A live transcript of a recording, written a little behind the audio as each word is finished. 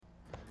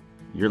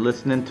You're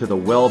listening to the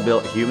Well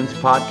Built Humans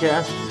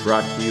podcast,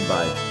 brought to you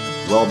by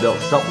Well Built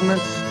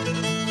Supplements,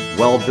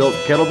 Well Built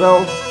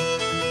Kettlebells,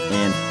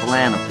 and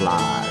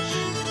Flanaflage.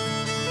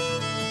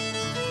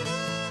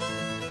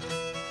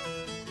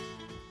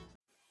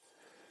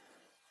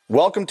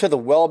 Welcome to the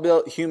Well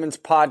Built Humans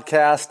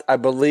podcast. I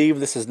believe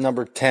this is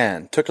number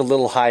 10. Took a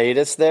little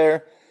hiatus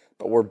there,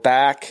 but we're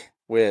back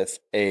with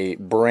a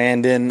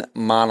Brandon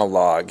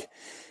monologue.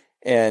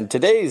 And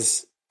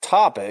today's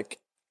topic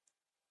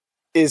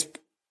is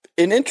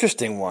an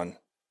interesting one,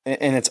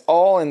 and it's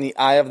all in the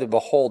eye of the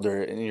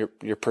beholder and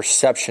your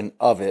perception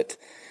of it.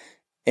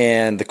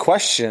 And the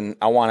question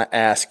I want to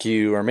ask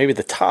you, or maybe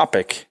the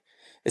topic,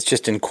 it's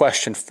just in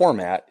question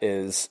format,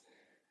 is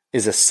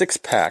a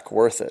six-pack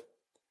worth it?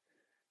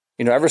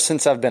 You know, ever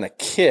since I've been a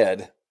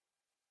kid,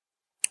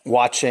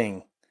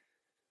 watching,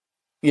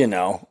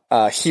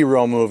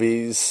 hero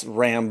movies,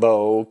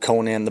 Rambo,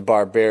 Conan the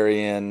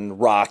Barbarian,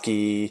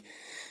 Rocky,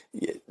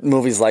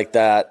 movies like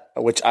that,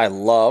 which I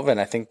love, and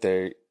I think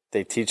they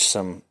teach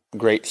some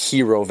great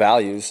hero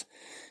values.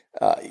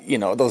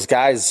 Those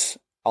guys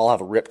all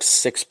have a ripped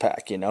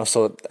six-pack,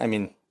 So, I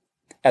mean,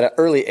 at an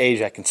early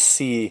age, I can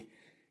see,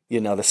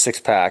 the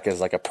six-pack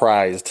as like a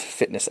prized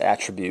fitness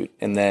attribute.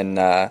 And then,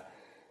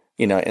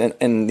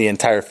 in the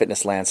entire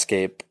fitness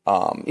landscape,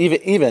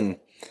 even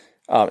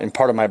in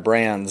part of my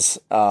brand's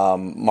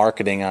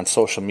marketing on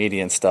social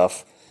media and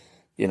stuff,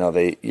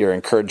 you're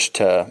encouraged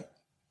to,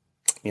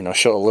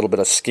 show a little bit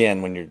of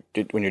skin when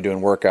you're doing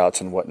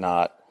workouts and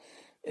whatnot.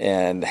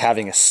 And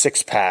having a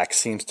six-pack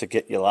seems to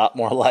get you a lot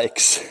more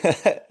likes.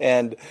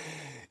 And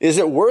is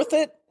it worth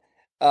it?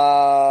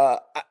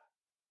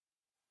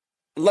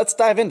 Let's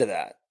dive into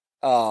that.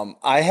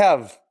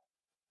 I've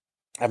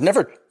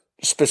never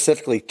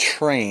specifically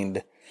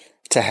trained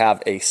to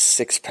have a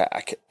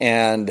six-pack.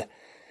 And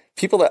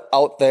people that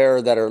out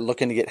there that are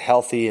looking to get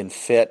healthy and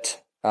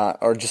fit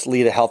or just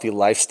lead a healthy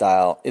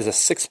lifestyle, is a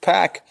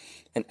six-pack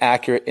an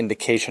accurate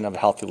indication of a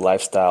healthy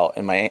lifestyle?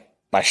 And my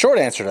short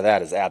answer to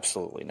that is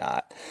absolutely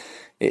not.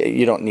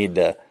 You don't need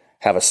to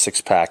have a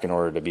six-pack in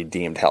order to be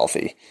deemed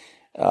healthy.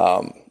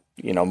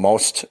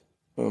 Most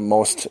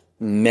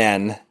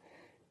men,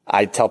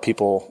 I tell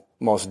people,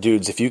 most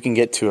dudes, if you can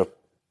get to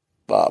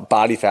a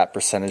body fat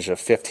percentage of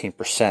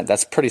 15%,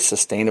 that's pretty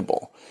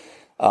sustainable.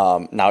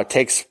 Now it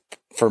takes,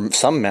 for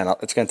some men,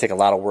 it's going to take a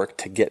lot of work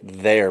to get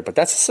there, but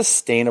that's a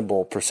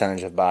sustainable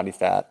percentage of body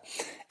fat.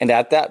 And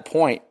at that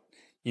point,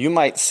 you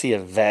might see a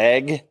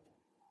vague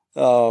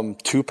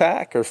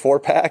 2-pack or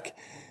 4-pack,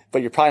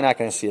 but you're probably not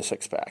going to see a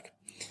 6-pack.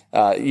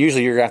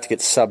 Usually you're going to have to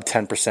get sub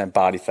 10%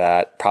 body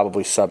fat,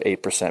 probably sub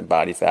 8%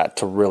 body fat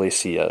to really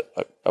see a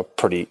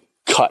pretty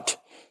cut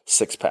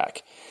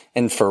 6-pack.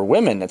 And for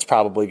women, it's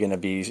probably going to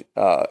be,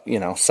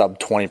 sub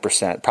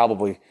 20%,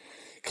 probably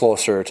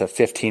closer to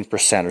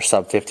 15% or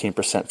sub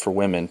 15% for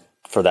women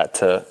for that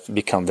to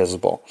become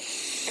visible.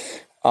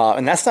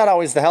 And that's not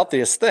always the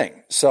healthiest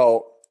thing.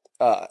 So,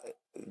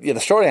 the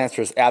short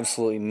answer is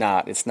absolutely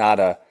not. It's not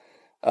a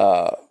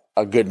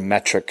good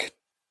metric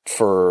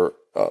for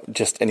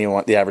just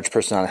anyone, the average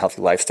person on a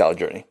healthy lifestyle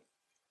journey.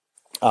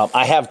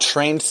 I have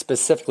trained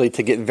specifically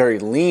to get very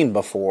lean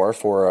before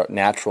for a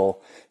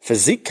natural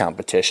physique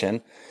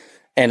competition.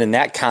 And in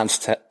that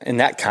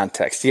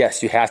context,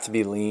 yes, you have to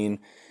be lean.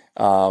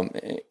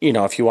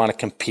 If you want to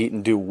compete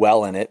and do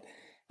well in it,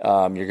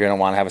 you're going to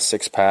want to have a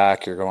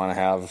six-pack. You're going to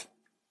have,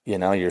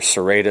 your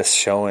serratus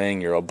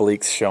showing, your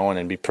obliques showing,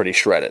 and be pretty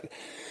shredded.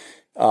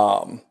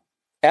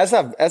 As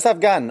I've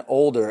gotten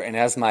older and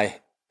as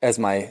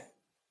my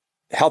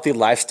healthy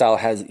lifestyle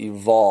has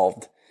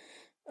evolved,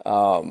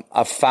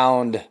 I've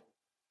found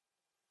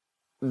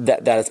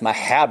that as my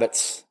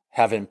habits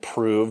have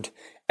improved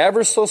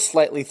ever so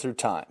slightly through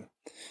time.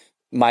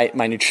 My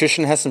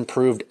nutrition has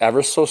improved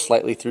ever so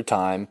slightly through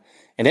time,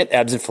 and it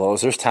ebbs and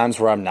flows. There's times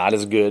where I'm not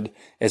as good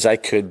as I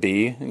could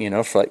be,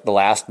 for like the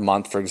last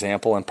month, for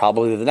example, and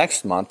probably the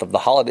next month of the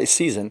holiday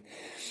season.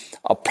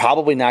 I'm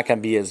probably not going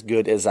to be as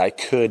good as I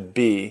could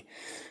be,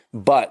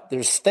 but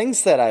there's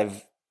things that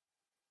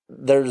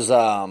there's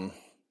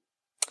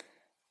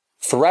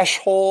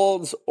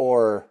thresholds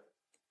or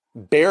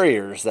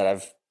barriers that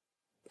I've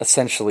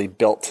essentially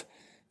built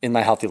in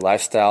my healthy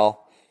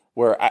lifestyle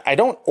where I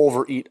don't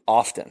overeat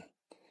often.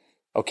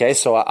 Okay,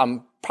 so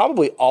I'm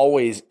probably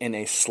always in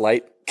a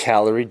slight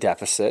calorie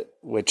deficit,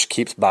 which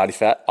keeps body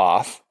fat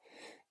off.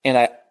 And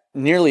I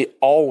nearly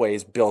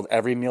always build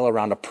every meal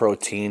around a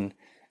protein.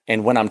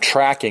 And when I'm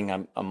tracking,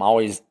 I'm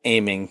always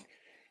aiming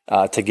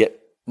to get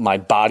my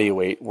body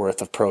weight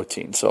worth of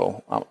protein.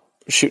 So I'm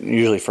shooting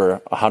usually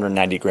for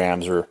 190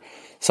 grams or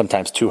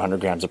sometimes 200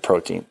 grams of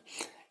protein.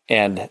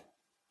 And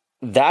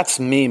that's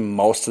me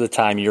most of the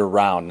time year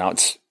round. Now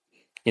it's,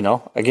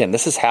 again,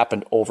 this has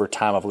happened over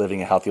time of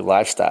living a healthy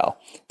lifestyle.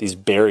 These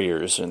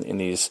barriers and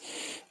these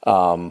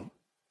low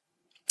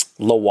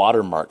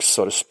water marks,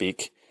 so to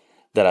speak,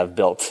 that I've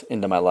built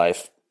into my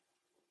life.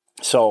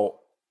 So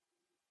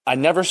I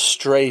never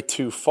stray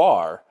too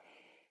far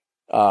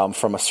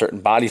from a certain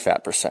body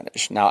fat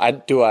percentage. Now,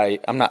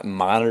 I'm not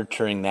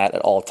monitoring that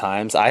at all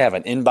times. I have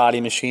an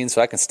in-body machine,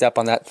 so I can step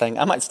on that thing.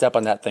 I might step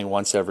on that thing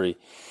once every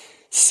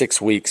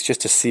 6 weeks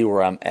just to see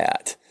where I'm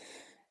at.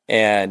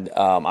 And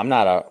I'm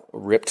not a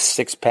ripped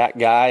six-pack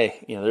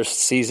guy. There's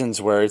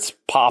seasons where it's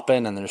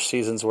popping, and there's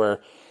seasons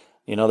where,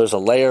 there's a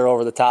layer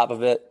over the top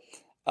of it.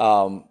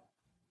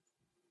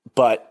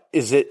 But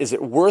is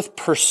it worth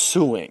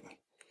pursuing?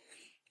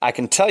 I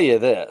can tell you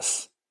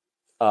this.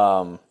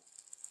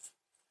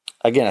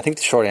 Again, I think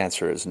the short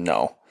answer is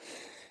no.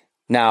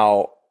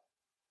 Now,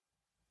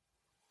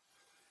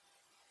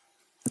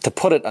 to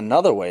put it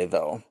another way,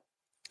 though,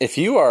 if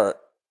you are,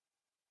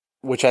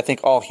 which I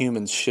think all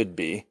humans should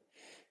be,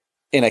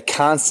 in a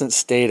constant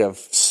state of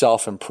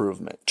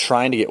self-improvement,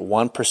 trying to get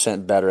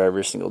 1% better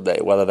every single day,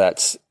 whether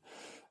that's,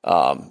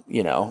 in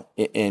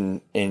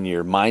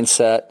your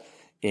mindset,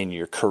 in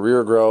your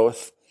career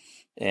growth,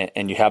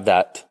 and you have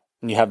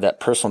that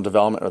personal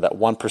development, or that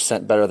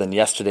 1% better than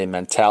yesterday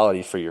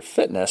mentality for your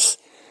fitness.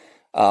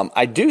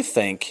 I do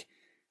think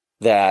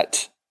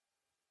that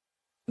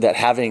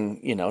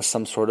having,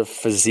 some sort of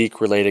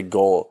physique related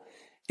goal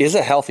is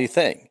a healthy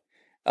thing.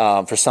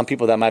 For some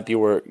people that might be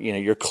where,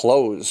 your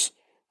clothes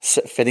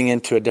fitting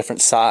into a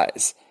different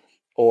size,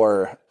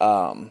 or,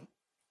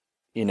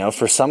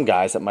 for some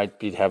guys it might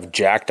be to have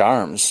jacked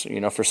arms,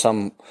 for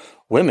some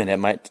women it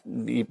might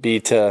be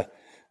to,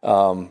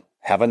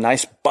 have a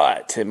nice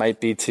butt. It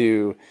might be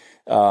to,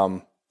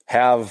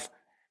 have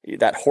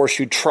that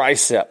horseshoe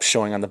tricep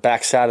showing on the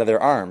backside of their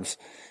arms.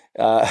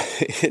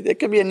 It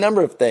could be a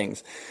number of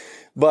things,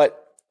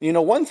 but,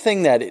 one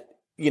thing that,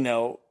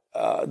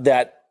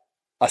 that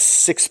a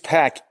six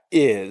pack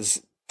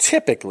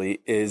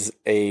typically is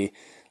a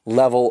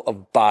level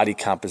of body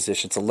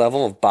composition. It's a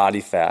level of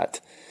body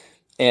fat.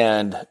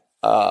 And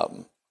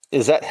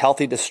is that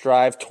healthy to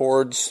strive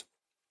towards?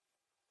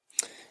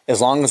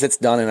 As long as it's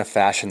done in a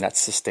fashion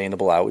that's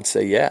sustainable, I would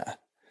say, yeah.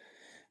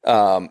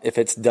 If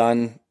it's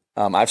done,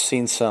 I've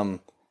seen some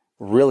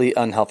really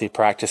unhealthy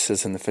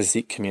practices in the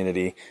physique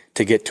community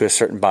to get to a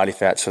certain body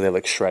fat so they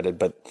look shredded.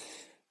 But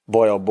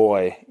boy, oh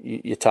boy,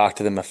 you talk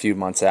to them a few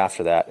months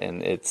after that,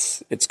 and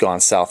it's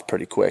gone south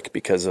pretty quick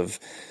because of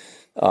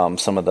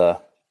some of the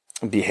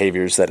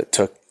behaviors that it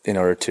took in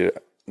order to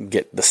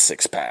get the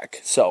six pack.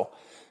 So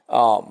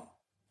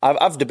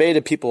I've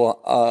debated people,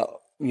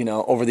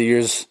 over the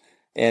years,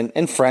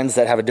 and friends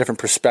that have a different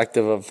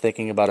perspective of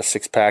thinking about a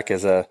six pack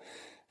as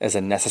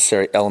a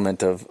necessary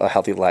element of a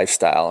healthy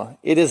lifestyle.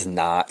 It is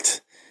not.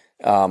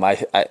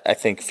 I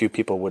think few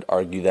people would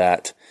argue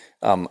that.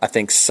 I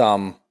think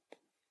some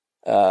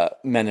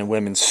men and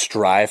women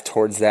strive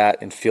towards that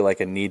and feel like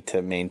a need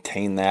to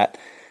maintain that.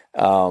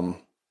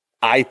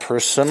 I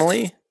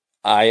personally,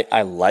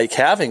 I like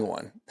having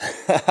one.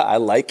 I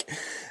like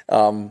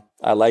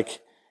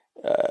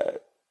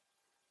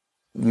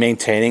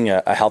maintaining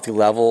a healthy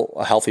level,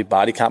 a healthy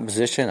body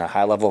composition, a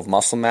high level of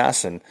muscle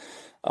mass, and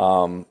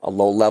a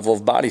low level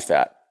of body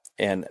fat.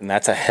 And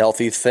that's a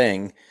healthy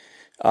thing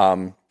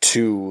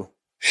to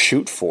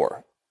shoot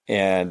for.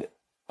 And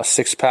a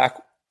six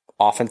pack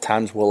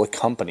oftentimes will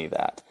accompany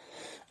that.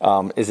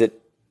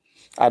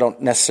 I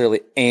don't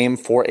necessarily aim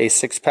for a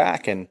six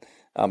pack, and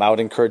I would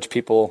encourage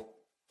people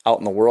out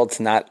in the world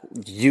to not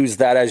use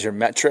that as your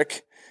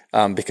metric,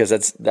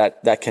 because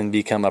that can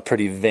become a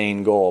pretty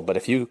vain goal. But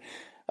if you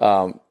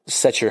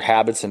set your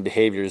habits and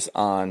behaviors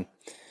on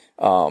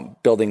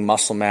building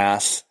muscle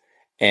mass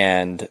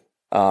and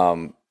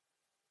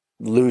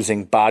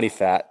losing body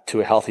fat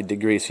to a healthy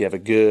degree, so you have a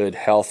good,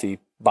 healthy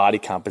body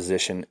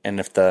composition, and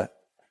if the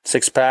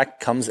six pack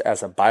comes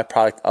as a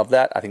byproduct of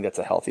that, I think that's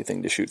a healthy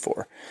thing to shoot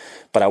for.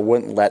 But I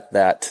wouldn't let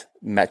that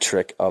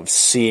metric of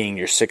seeing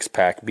your six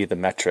pack be the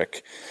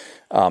metric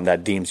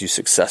that deems you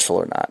successful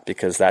or not,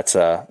 because that's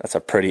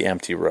a pretty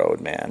empty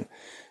road, man.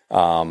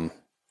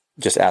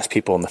 Just ask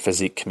people in the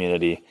physique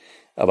community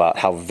about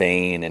how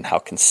vain and how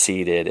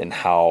conceited and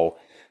how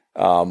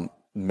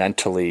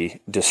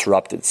mentally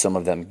disrupted some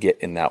of them get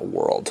in that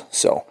world.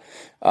 So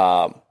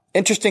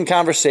interesting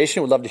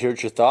conversation. Would love to hear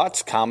your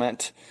thoughts.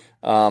 Comment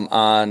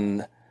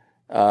on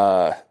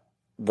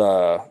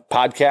the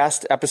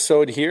podcast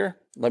episode here.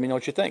 Let me know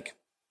what you think.